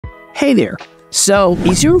Hey there! So,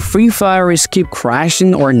 is your Free Fire keep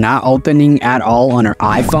crashing or not opening at all on your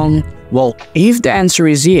iPhone? Well, if the answer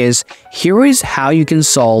is yes, here is how you can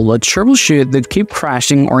solve or troubleshoot the keep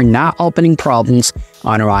crashing or not opening problems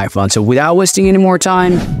on your iPhone. So without wasting any more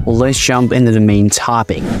time, let's jump into the main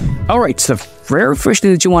topic. Alright, so the very first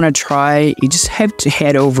thing that you want to try, you just have to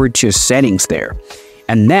head over to settings there.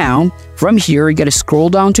 And now, from here, you gotta scroll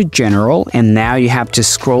down to general, and now you have to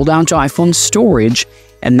scroll down to iPhone storage,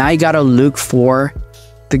 and now you gotta look for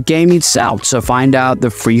the game itself. So find out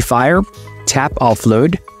the Free Fire, tap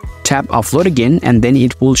offload again, and then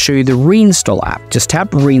it will show you the reinstall app. Just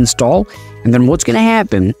tap reinstall, and then what's gonna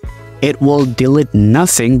happen, it will delete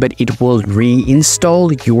nothing, but it will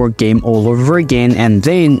reinstall your game all over again, and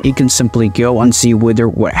then you can simply go and see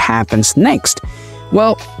what happens next.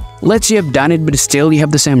 Well, let's say you've done it, but still you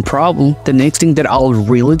have the same problem. The next thing that I'll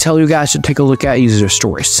really tell you guys to take a look at is your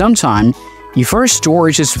storage. Sometimes, if your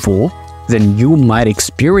storage is full, then you might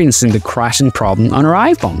experiencing the crashing problem on your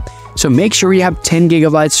iPhone. So make sure you have 10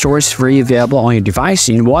 GB storage free available on your device.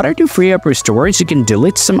 In order to free up your storage, you can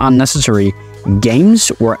delete some unnecessary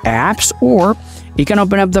games or apps, or you can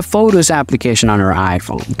open up the Photos application on your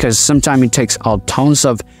iPhone, because sometimes it takes tons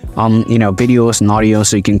of videos and audio,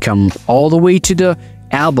 so you can come all the way to the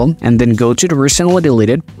album and then go to the recently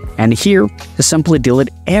deleted, and here to simply delete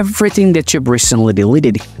everything that you've recently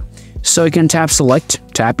deleted. So you can tap select,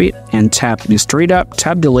 tap it, and tap this straight up,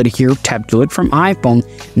 tap delete here, tap delete from iPhone.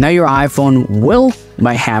 Now your iPhone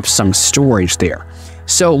might have some storage there.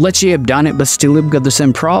 So let's say you've done it, but still you've got the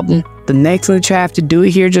same problem. The next thing that you have to do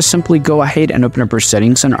here, just simply go ahead and open up your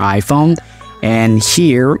settings on your iPhone, and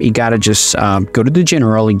here you gotta just go to the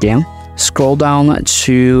general again, scroll down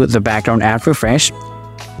to the background app refresh.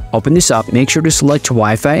 Open this up, make sure to select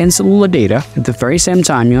Wi-Fi and cellular data. At the very same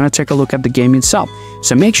time, you want to take a look at the game itself.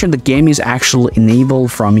 So make sure the game is actually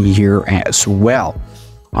enabled from here as well.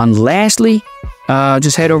 And lastly,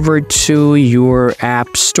 just head over to your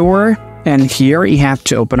app store, and here you have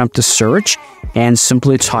to open up the search and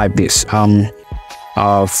simply type this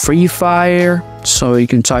Free Fire. So you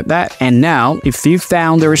can type that, and now if you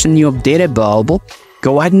found there is a new update available,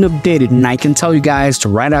 go ahead and update it, and I can tell you guys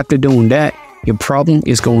right after doing that, your problem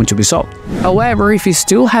is going to be solved. However, if you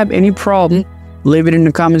still have any problem, leave it in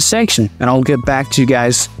the comment section and I'll get back to you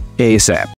guys ASAP.